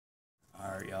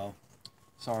Alright, y'all.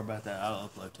 Sorry about that. I'll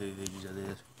upload 2 videos of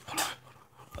this.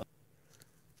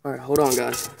 Alright, hold on,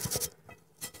 guys.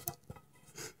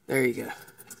 There you go.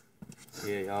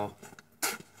 Yeah, y'all.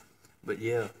 But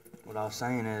yeah, what I was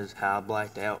saying is how I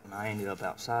blacked out and I ended up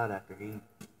outside after he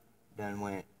done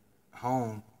went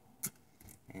home.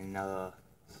 And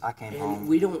I came home.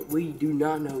 We do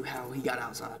not know how he got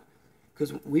outside.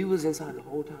 Because we was inside the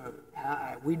whole time.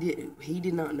 He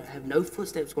did not have no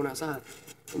footsteps going outside.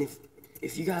 And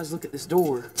if you guys look at this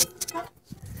door,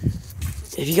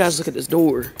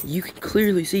 you can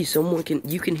clearly see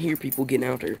you can hear people getting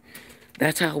out there.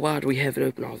 That's how wide we have it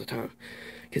open all the time.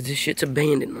 Because this shit's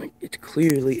abandoned, like, it's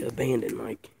clearly abandoned,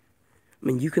 like. I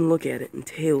mean, you can look at it and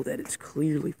tell that it's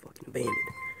clearly fucking abandoned.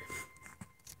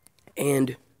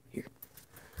 And here,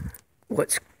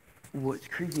 what's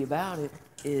creepy about it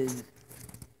is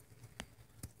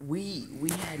we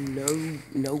had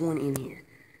no one in here.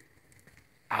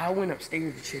 I went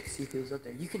upstairs to check to see if it was up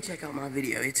there. You can check out my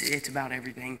video. It's about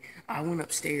everything. I went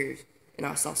upstairs and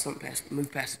I saw something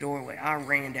move past the doorway. I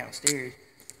ran downstairs,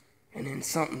 and then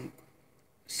something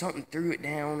threw it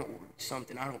down or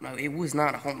something. I don't know. It was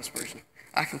not a homeless person.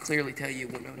 I can clearly tell you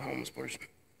it wasn't a homeless person.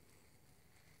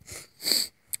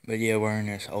 But yeah, we're in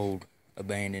this old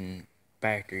abandoned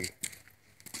factory.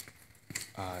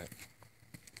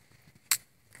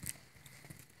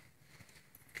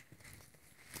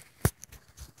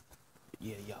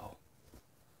 Yeah, y'all.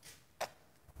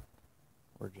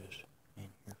 We're just in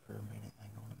here for a minute.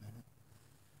 Hang on a minute.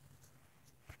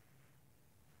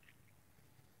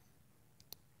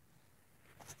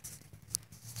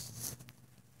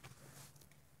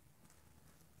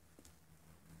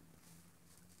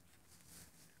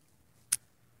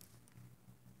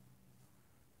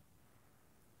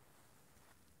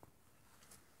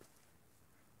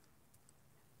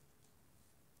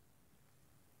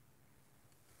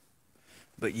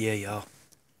 But yeah, y'all.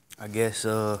 I guess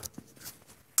I'm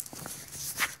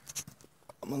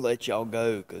gonna let y'all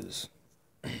go, cause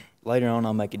later on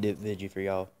I'll make a dip video for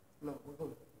y'all. No, we're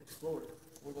gonna explore it.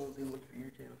 We're gonna do one for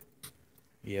your channel.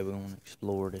 Yeah, we're gonna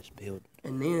explore this building.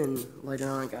 And then later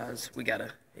on, guys, we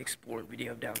gotta explore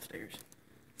video downstairs.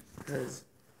 Because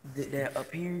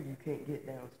up here, you can't get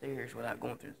downstairs without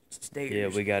going through the stairs. Yeah,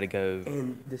 we gotta go.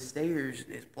 And the stairs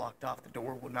is blocked off. The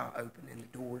door will not open, and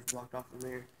the door is blocked off from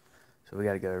there. So we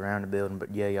gotta go around the building.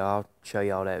 But yeah, y'all, I'll show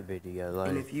y'all that video later.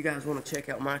 And if you guys want to check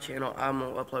out my channel, I'm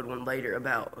gonna upload one later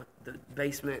about the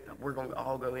basement. We're gonna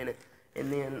all go in it,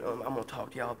 and then I'm gonna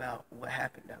talk to y'all about what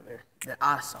happened down there that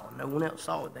I saw. No one else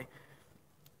saw it.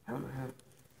 I don't know how.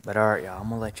 But alright, y'all, I'm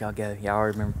gonna let y'all go. Y'all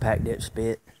remember pack that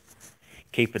spit?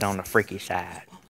 Keep it on the freaky side.